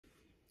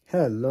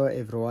Hello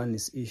everyone,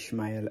 it's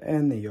Ishmael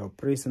and your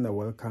praise and I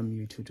welcome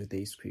you to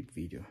today's quick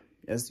video.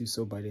 As you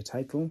saw by the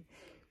title,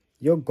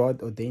 your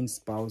God-ordained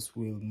spouse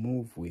will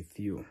move with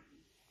you.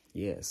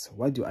 Yes,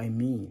 what do I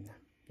mean?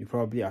 You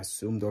probably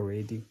assumed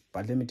already,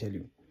 but let me tell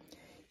you.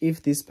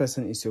 If this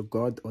person is your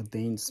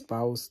God-ordained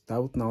spouse,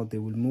 doubt now they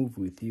will move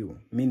with you,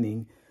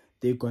 meaning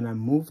they're gonna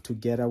move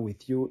together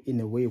with you in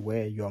a way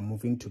where you are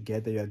moving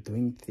together, you are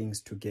doing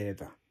things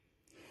together.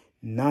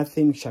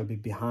 Nothing shall be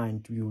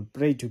behind. You will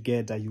pray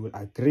together. You will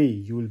agree.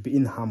 You will be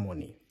in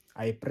harmony.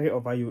 I pray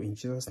over you in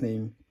Jesus'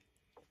 name.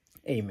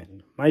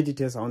 Amen. My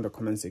details are on the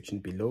comment section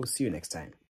below. See you next time.